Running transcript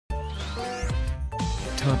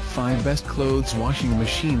Top 5 Best Clothes Washing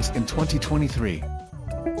Machines in 2023.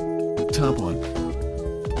 Top 1.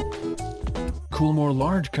 Coolmore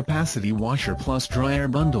Large Capacity Washer Plus Dryer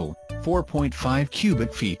Bundle, 4.5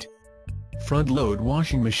 cubic feet. Front Load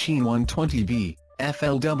Washing Machine 120B,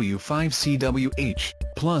 FLW 5CWH,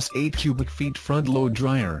 plus 8 cubic feet Front Load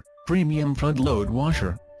Dryer, Premium Front Load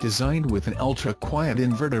Washer. Designed with an ultra-quiet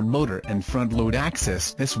inverter motor and front-load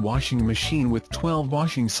access, this washing machine with 12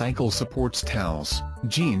 washing cycles supports towels,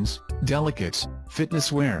 jeans, delicates,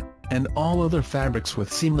 fitness wear, and all other fabrics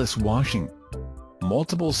with seamless washing.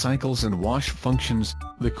 Multiple cycles and wash functions.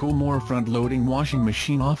 The Coolmore front-loading washing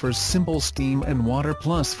machine offers simple steam and water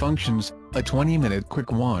plus functions, a 20-minute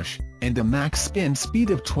quick wash, and a max spin speed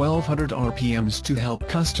of 1200 RPMs to help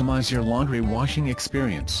customize your laundry washing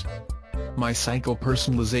experience. My Cycle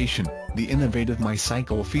Personalization. The innovative My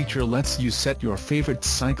Cycle feature lets you set your favorite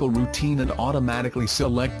cycle routine and automatically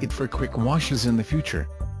select it for quick washes in the future.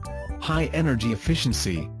 High Energy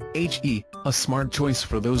Efficiency, HE, a smart choice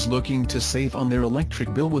for those looking to save on their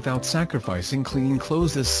electric bill without sacrificing clean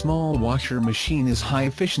clothes. This small washer machine is high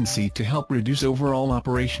efficiency to help reduce overall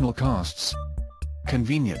operational costs.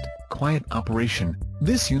 Convenient, quiet operation.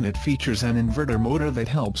 This unit features an inverter motor that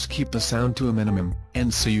helps keep the sound to a minimum,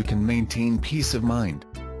 and so you can maintain peace of mind.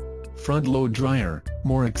 Front Load Dryer.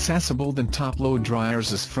 More accessible than top-load dryers,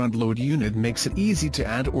 this front-load unit makes it easy to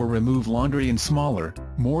add or remove laundry in smaller,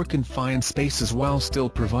 more confined spaces while still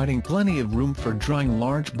providing plenty of room for drying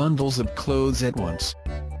large bundles of clothes at once.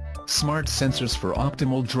 Smart Sensors for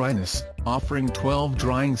optimal dryness. Offering 12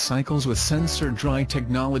 drying cycles with sensor dry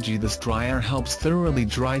technology, this dryer helps thoroughly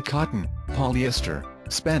dry cotton, polyester,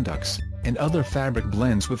 spandex, and other fabric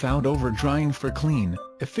blends without over-drying for clean,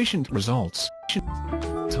 efficient results.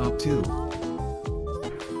 Top 2.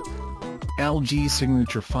 LG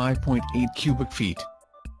Signature 5.8 cubic feet.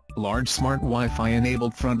 Large smart Wi-Fi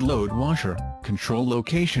enabled front load washer. Control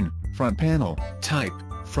location, front panel, type,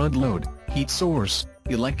 front load, heat source,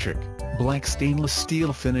 electric, black stainless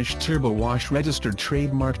steel finish turbo wash registered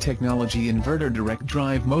trademark technology inverter direct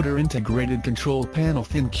drive motor integrated control panel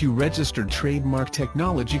ThinQ registered trademark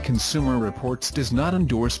technology. Consumer Reports does not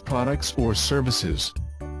endorse products or services.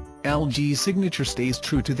 LG Signature stays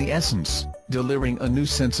true to the essence, delivering a new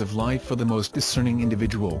sense of life for the most discerning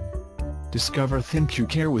individual. Discover ThinQ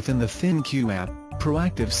Care within the ThinQ app,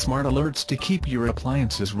 proactive smart alerts to keep your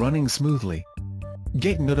appliances running smoothly.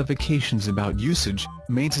 Get notifications about usage,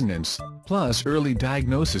 maintenance, plus early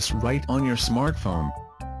diagnosis right on your smartphone.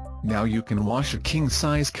 Now you can wash a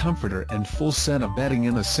king-size comforter and full set of bedding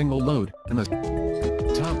in a single load.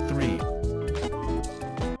 Top 3.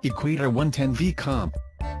 Equator 110V Comp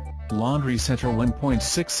Laundry Center 1.6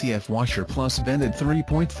 cf washer plus vented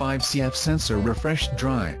 3.5 cf sensor refresh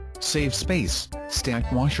dry, save space.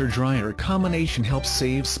 Stacked washer dryer combination helps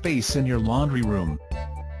save space in your laundry room.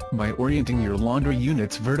 By orienting your laundry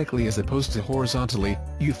units vertically as opposed to horizontally,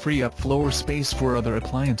 you free up floor space for other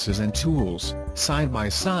appliances and tools.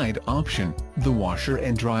 Side-by-side option. The washer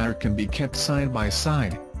and dryer can be kept side by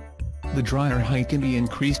side. The dryer height can be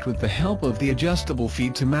increased with the help of the adjustable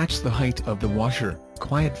feet to match the height of the washer.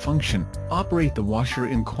 Quiet function. Operate the washer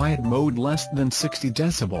in quiet mode less than 60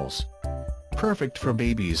 decibels. Perfect for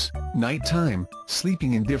babies, nighttime,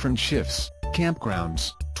 sleeping in different shifts,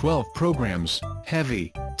 campgrounds. 12 programs,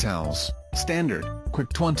 heavy, towels, standard, quick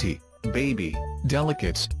 20, baby,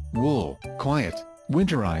 delicates, wool, quiet,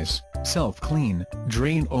 winterize, self-clean,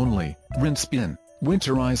 drain only, rinse bin,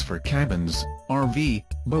 winterize for cabins, RV,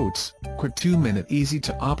 boats, quick 2-minute easy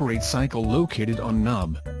to operate cycle located on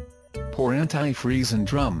knob. Pour anti-freeze and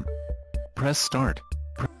drum. Press start.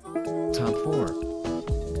 Top 4.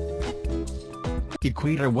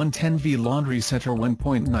 Equator 110V Laundry Center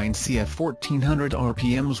 1.9 cf 1400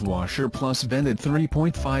 RPMs washer plus vented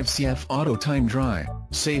 3.5 cf auto time dry,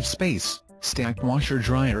 save space. Stacked washer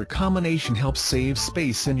dryer combination helps save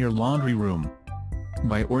space in your laundry room.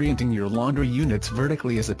 By orienting your laundry units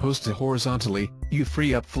vertically as opposed to horizontally, you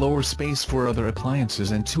free up floor space for other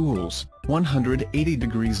appliances and tools. 180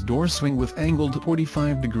 degrees door swing with angled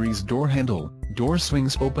 45 degrees door handle. Door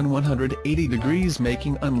swings open 180 degrees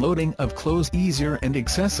making unloading of clothes easier and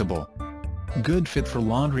accessible. Good fit for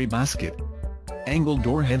laundry basket. Angled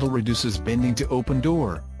door handle reduces bending to open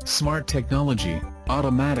door. Smart technology.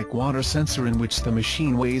 Automatic water sensor in which the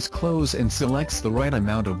machine weighs clothes and selects the right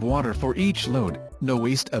amount of water for each load. No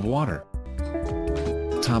waste of water.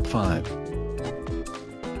 Top 5.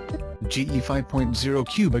 GE 5.0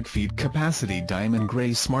 cubic feet capacity diamond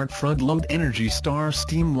gray smart front load Energy Star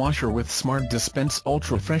steam washer with SmartDispense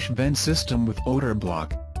UltraFresh vent system with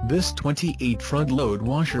OdorBlock. This 28 front-load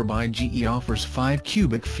washer by GE offers 5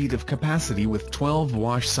 cubic feet of capacity with 12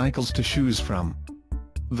 wash cycles to choose from.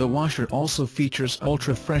 The washer also features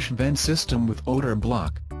UltraFresh vent system with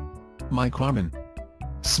OdorBlock, microcarbon,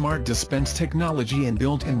 SmartDispense technology and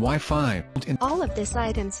built-in Wi-Fi. All of these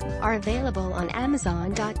items are available on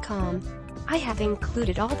Amazon.com. I have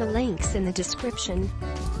included all the links in the description.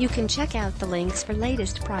 You can check out the links for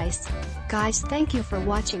latest price. Guys, thank you for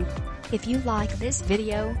watching. If you like this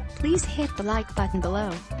video, please hit the like button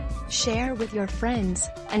below. Share with your friends,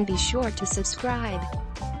 and be sure to subscribe.